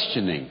wasn't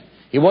questioning.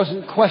 He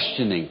wasn't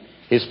questioning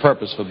His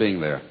purpose for being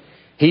there.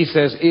 He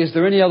says, is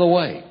there any other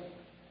way?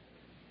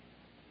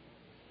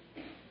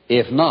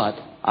 If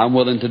not, I'm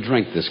willing to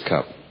drink this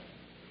cup.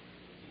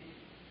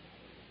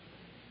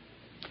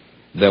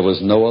 There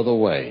was no other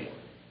way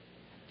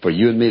for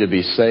you and me to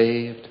be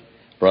saved,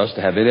 for us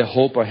to have any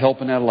hope or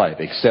help in our life,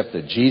 except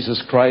that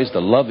Jesus Christ, the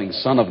loving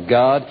Son of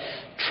God,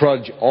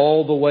 trudge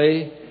all the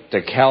way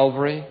to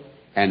Calvary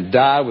and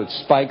die with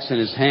spikes in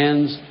His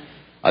hands,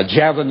 a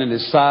javelin in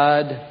His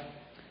side,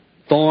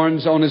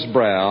 thorns on His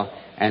brow,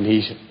 and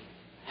He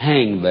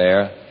hanged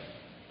there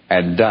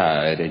and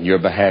died in your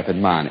behalf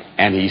and mine.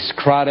 And He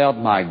cried out,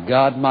 my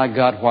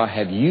God, why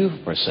have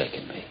you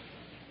forsaken me?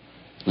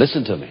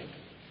 Listen to me.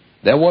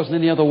 There wasn't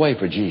any other way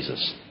for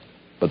Jesus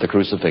but the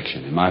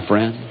crucifixion. And my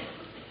friend,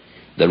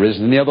 there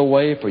isn't any other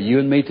way for you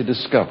and me to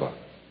discover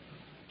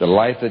the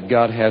life that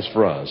God has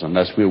for us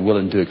unless we're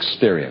willing to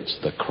experience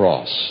the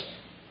cross,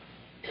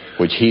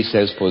 which He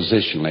says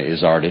positionally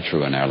is already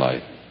true in our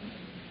life.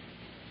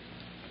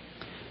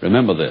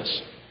 Remember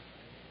this.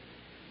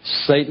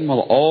 Satan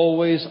will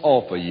always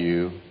offer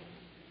you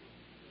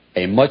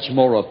a much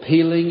more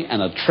appealing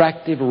and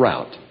attractive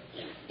route.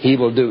 He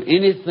will do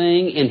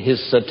anything in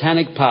his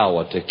satanic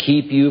power to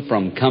keep you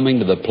from coming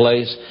to the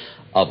place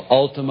of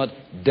ultimate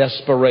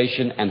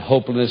desperation and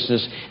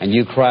hopelessness, and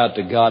you cry out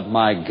to God,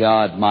 my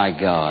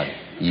God,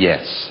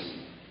 yes.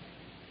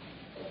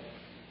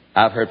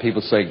 I've heard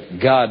people say,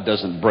 God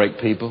doesn't break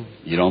people.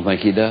 You don't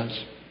think He does?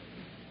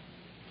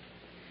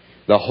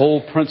 The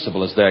whole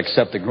principle is there,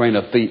 except a grain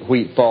of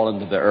wheat fall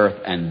into the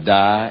earth and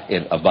die,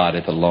 it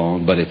abideth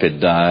alone. But if it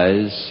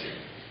dies,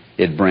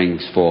 it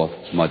brings forth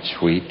much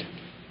wheat.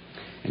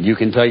 And you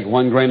can take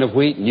one grain of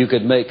wheat and you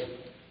could make,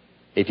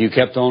 if you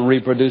kept on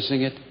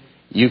reproducing it,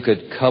 you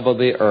could cover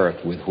the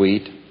earth with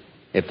wheat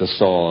if the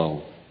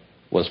soil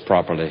was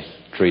properly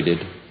treated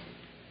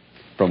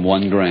from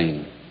one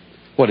grain.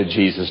 What did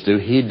Jesus do?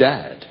 He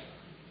died.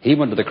 He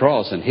went to the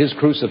cross, and His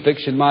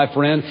crucifixion, my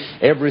friend,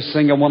 every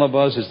single one of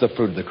us is the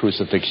fruit of the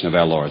crucifixion of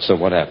our Lord. So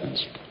what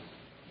happens?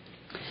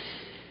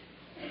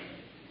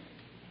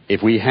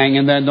 If we hang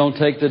in there and don't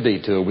take the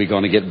detour, we're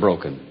going to get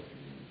broken.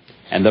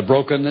 And the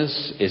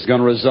brokenness is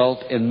going to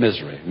result in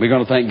misery. We're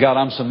going to think, God,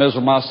 I'm so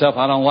miserable myself.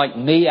 I don't like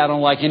me. I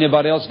don't like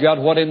anybody else. God,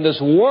 what in this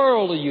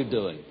world are you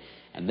doing?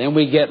 And then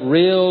we get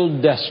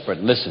real desperate.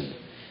 Listen,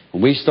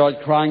 when we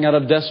start crying out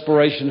of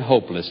desperation,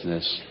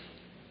 hopelessness,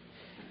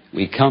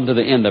 we come to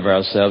the end of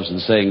ourselves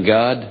and saying,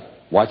 God,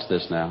 watch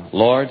this now.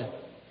 Lord,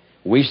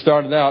 we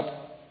started out,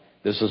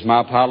 this is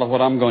my pile of what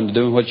I'm going to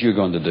do and what you're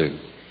going to do.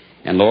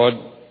 And Lord,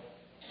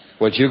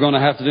 what you're going to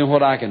have to do and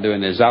what I can do.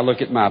 And as I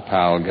look at my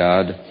pile,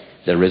 God,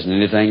 there isn't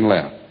anything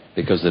left,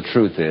 because the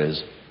truth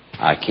is,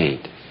 I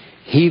can't.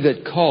 He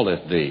that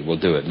calleth thee will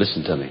do it.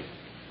 Listen to me.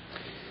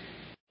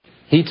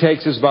 He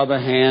takes us by the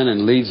hand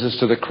and leads us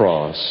to the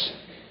cross.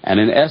 And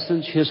in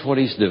essence, here's what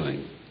he's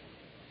doing.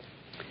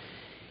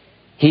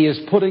 He is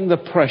putting the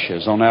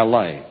pressures on our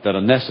life that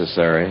are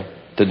necessary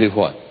to do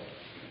what?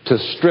 To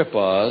strip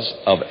us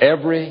of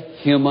every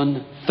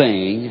human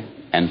thing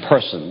and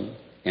person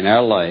in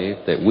our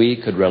life that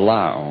we could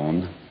rely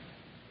on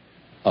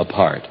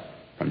apart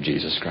from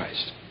Jesus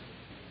Christ.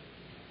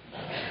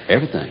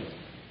 Everything.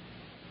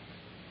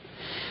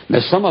 Now,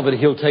 some of it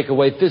He'll take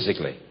away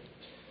physically.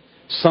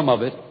 Some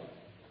of it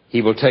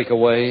He will take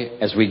away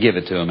as we give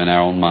it to Him in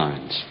our own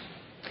minds.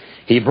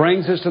 He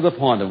brings us to the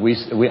point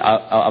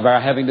of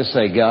our having to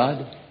say,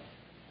 God,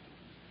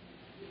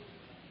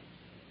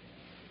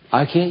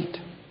 I can't.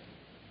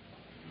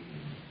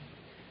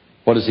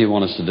 What does He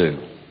want us to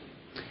do?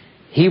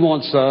 He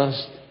wants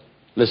us,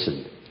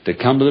 listen, to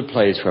come to the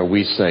place where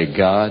we say,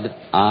 God,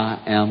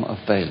 I am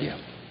a failure.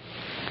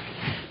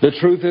 The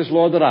truth is,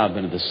 Lord, that I've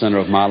been at the center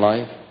of my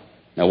life.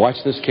 Now watch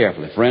this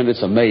carefully. Friend,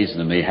 it's amazing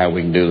to me how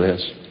we can do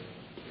this.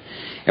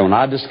 And when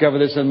I discovered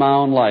this in my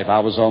own life, I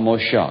was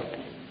almost shocked.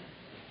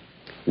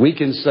 We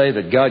can say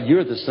that, God,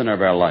 you're at the center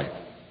of our life.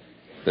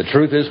 The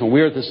truth is, when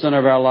we're at the center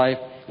of our life,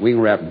 we can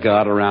wrap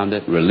God around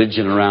it,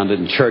 religion around it,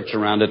 and church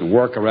around it, and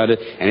work around it.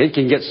 And it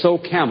can get so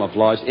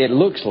camouflaged, it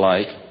looks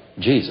like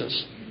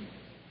Jesus.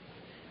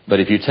 But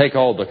if you take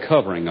all the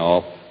covering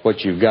off, what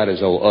you've got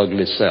is old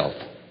ugly self.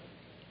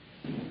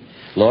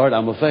 Lord,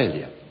 I'm a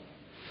failure.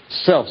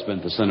 Self's been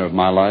at the center of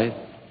my life.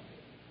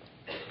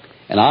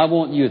 And I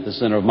want you at the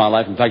center of my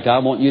life. In fact, I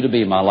want you to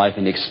be my life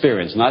in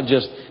experience. Not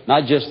just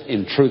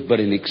in truth, but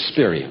in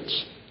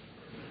experience.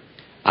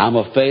 I'm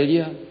a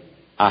failure.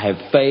 I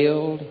have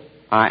failed.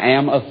 I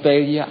am a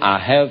failure. I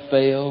have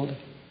failed.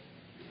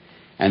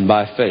 And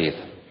by faith,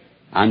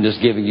 I'm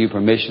just giving you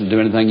permission to do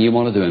anything you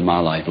want to do in my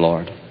life,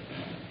 Lord.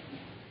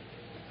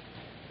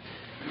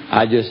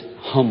 I just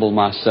humble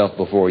myself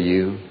before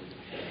you.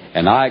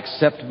 And I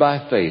accept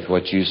by faith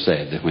what you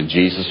said, that when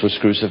Jesus was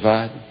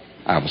crucified,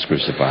 I was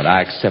crucified.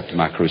 I accept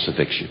my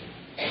crucifixion.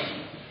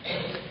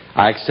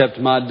 I accept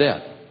my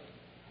death,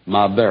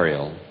 my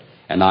burial,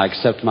 and I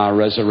accept my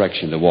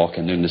resurrection to walk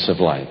in newness of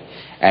life.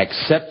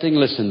 Accepting,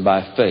 listen,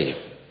 by faith,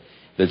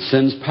 that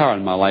sin's power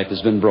in my life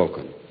has been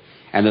broken.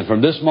 And that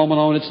from this moment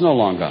on, it's no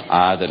longer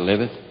I that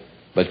liveth,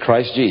 but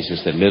Christ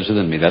Jesus that lives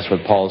within me. That's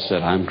what Paul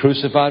said. I'm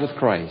crucified with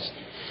Christ.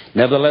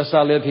 Nevertheless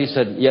I live, he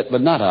said, yet but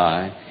not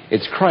I.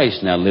 It's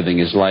Christ now living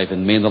his life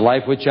in me. And the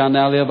life which I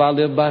now live, I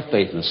live by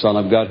faith in the Son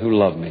of God who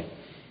loved me,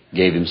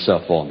 gave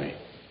himself for me.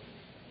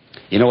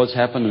 You know what's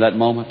happened in that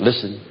moment?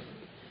 Listen.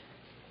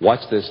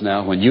 Watch this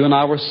now. When you and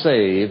I were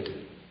saved,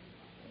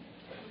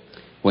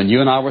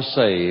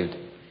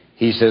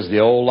 he says the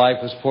old life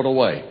was put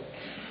away.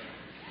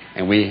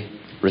 And we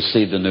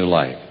received a new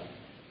life.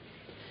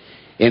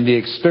 In the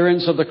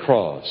experience of the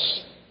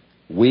cross,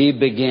 we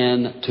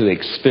begin to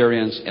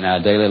experience in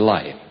our daily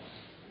life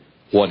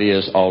what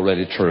is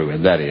already true,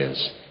 and that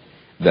is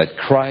that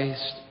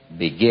Christ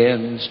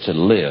begins to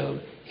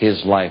live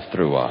his life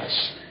through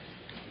us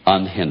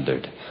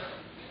unhindered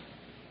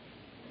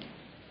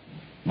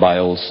by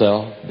old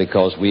self,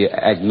 because we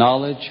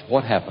acknowledge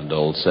what happened to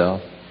old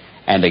self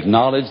and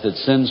acknowledge that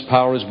sin's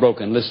power is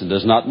broken. Listen,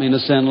 does not mean a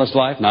sinless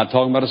life. Not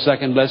talking about a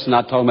second blessing,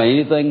 not talking about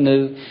anything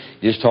new,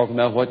 just talking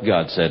about what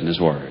God said in his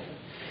word.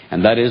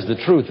 And that is, the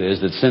truth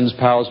is that sin's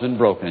power has been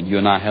broken, and you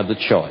and I have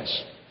the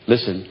choice.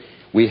 Listen,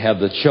 we have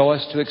the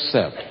choice to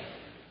accept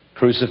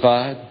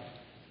crucified,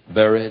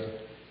 buried,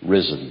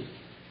 risen.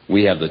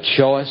 We have the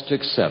choice to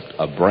accept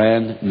a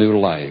brand new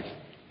life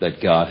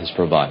that God has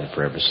provided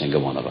for every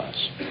single one of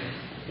us.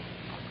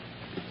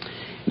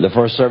 In the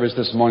first service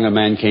this morning, a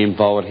man came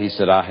forward. He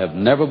said, I have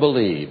never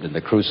believed in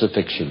the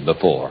crucifixion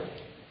before.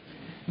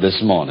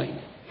 This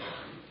morning,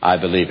 I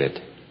believe it,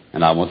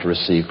 and I want to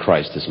receive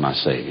Christ as my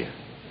Savior.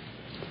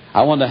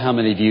 I wonder how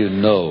many of you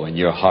know in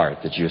your heart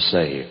that you're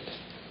saved.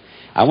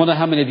 I wonder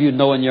how many of you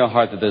know in your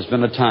heart that there's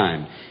been a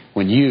time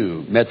when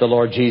you met the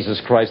Lord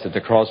Jesus Christ at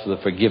the cross for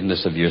the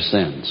forgiveness of your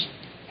sins.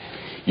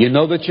 You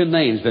know that your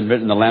name's been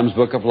written in the Lamb's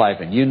Book of Life,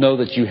 and you know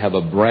that you have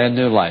a brand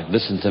new life.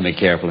 Listen to me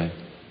carefully.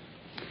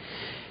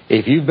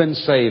 If you've been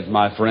saved,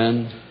 my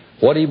friend,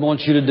 what he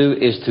wants you to do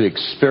is to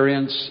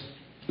experience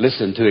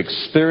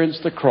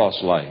the cross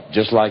life,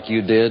 just like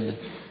you did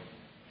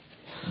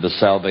the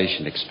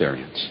salvation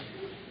experience.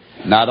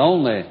 Not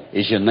only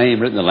is your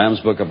name written in the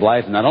Lamb's Book of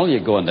Life, not only are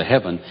you going to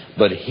heaven,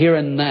 but here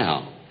and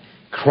now,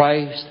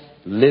 Christ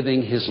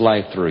living His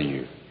life through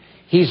you.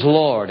 He's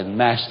Lord and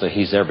Master.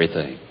 He's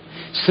everything.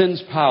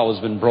 Sin's power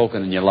has been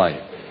broken in your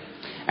life.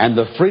 And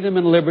the freedom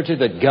and liberty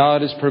that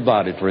God has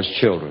provided for His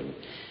children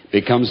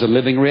becomes a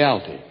living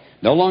reality.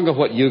 No longer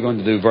what you're going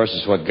to do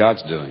versus what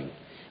God's doing.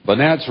 But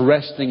now it's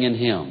resting in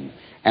Him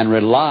and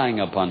relying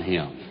upon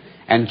Him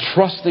and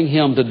trusting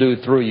Him to do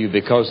through you,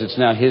 because it's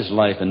now His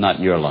life and not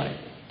your life.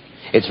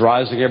 It's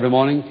rising every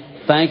morning,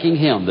 thanking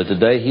Him that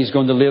today He's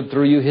going to live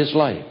through you His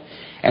life,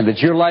 and that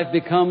your life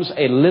becomes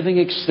a living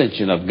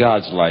extension of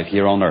God's life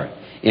here on earth,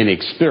 in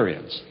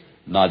experience,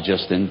 not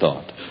just in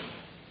thought.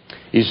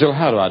 You say,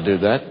 how do I do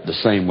that? The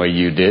same way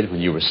you did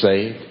when you were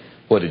saved.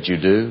 What did you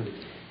do?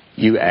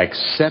 You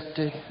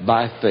accepted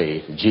by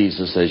faith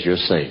Jesus as your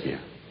Savior.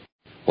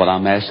 What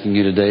I'm asking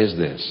you today is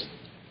this.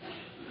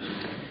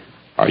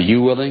 Are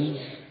you willing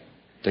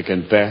to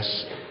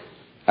confess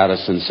out of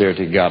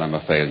sincerity, God, I'm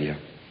a failure.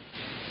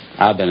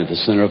 I've been at the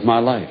center of my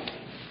life.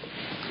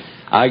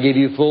 I give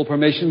you full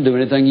permission to do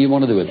anything you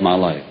want to do with my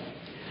life.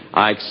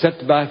 I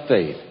accept by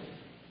faith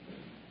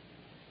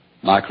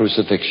my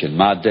crucifixion,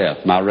 my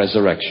death, my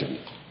resurrection.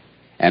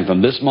 And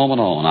from this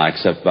moment on, I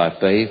accept by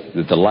faith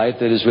that the life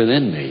that is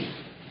within me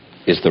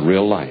is the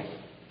real life.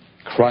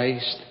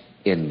 Christ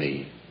in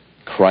me,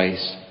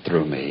 Christ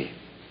through me.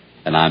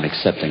 And I'm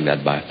accepting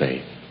that by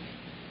faith.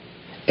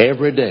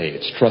 Every day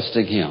it's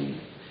trusting Him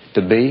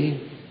to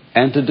be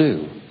and to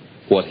do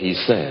what He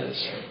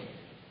says.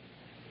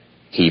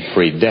 He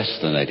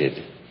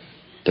predestinated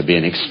to be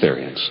an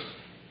experience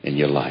in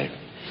your life.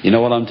 You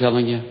know what I'm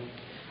telling you?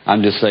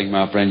 I'm just saying,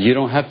 my friend, you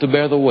don't have to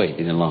bear the weight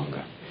any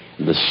longer.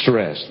 The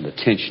stress, and the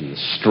tension, the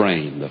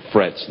strain, the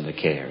frets and the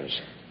cares.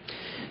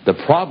 The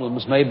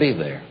problems may be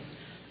there.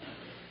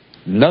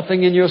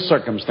 Nothing in your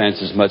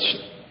circumstances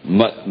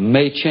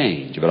may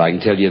change, but I can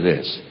tell you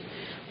this.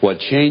 What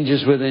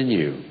changes within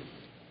you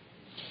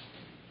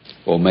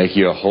will make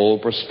your whole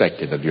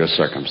perspective of your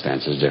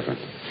circumstances different.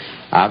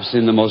 I've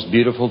seen the most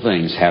beautiful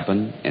things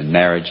happen in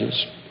marriages,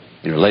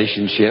 in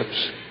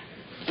relationships,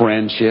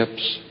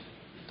 friendships,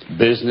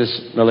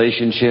 business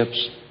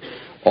relationships.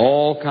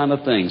 All kind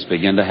of things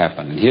begin to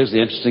happen. And here's the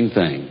interesting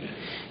thing.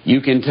 You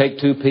can take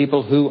two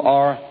people who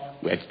are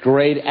with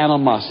great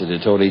animosity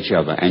toward each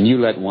other, and you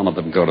let one of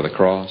them go to the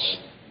cross.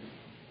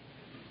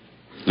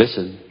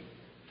 Listen,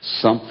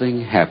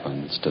 something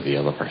happens to the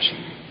other person.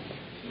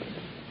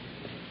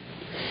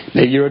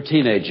 Maybe you're a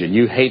teenager and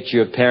you hate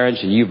your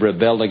parents and you've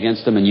rebelled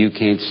against them and you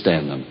can't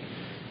stand them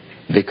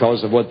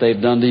because of what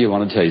they've done to you. I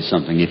want to tell you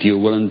something. If you're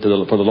willing for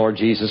the Lord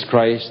Jesus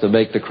Christ to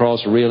make the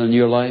cross real in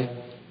your life,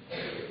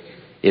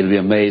 it'll be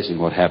amazing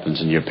what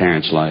happens in your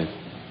parents' life.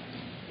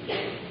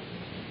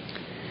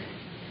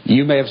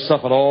 You may have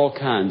suffered all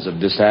kinds of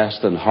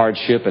disaster and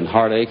hardship and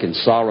heartache and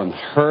sorrow and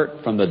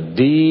hurt from the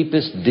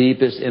deepest,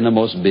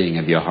 innermost being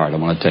of your heart. I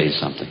want to tell you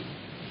something.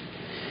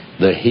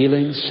 The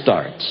healing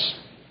starts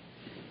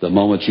the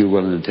moment you're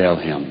willing to tell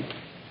Him,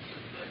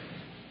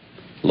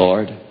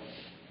 Lord,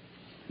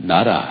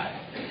 not I,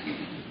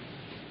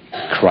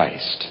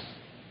 Christ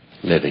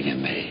living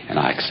in me, and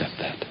I accept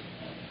that.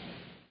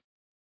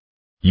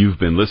 You've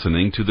been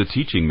listening to the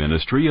teaching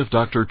ministry of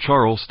Dr.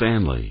 Charles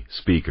Stanley,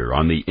 speaker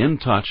on the In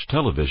Touch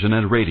television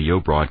and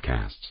radio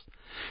broadcasts.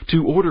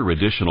 To order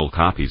additional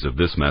copies of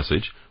this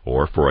message,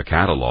 or for a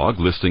catalog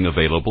listing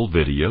available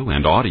video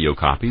and audio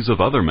copies of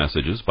other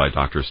messages by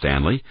Dr.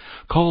 Stanley,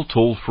 call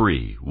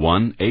toll-free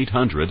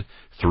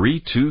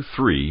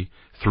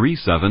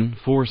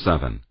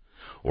 1-800-323-3747,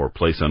 or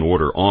place an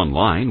order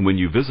online when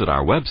you visit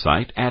our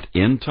website at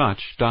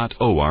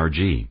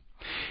intouch.org.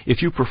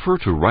 If you prefer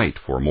to write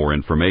for more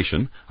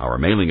information, our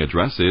mailing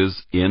address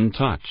is In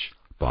Touch,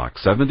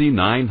 Box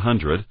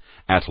 7900,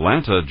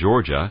 Atlanta,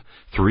 Georgia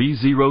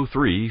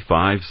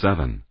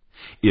 30357.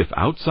 If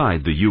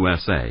outside the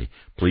USA,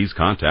 please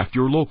contact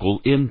your local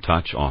In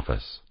Touch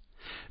office.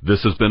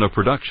 This has been a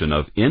production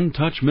of In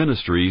Touch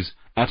Ministries,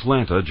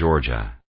 Atlanta, Georgia.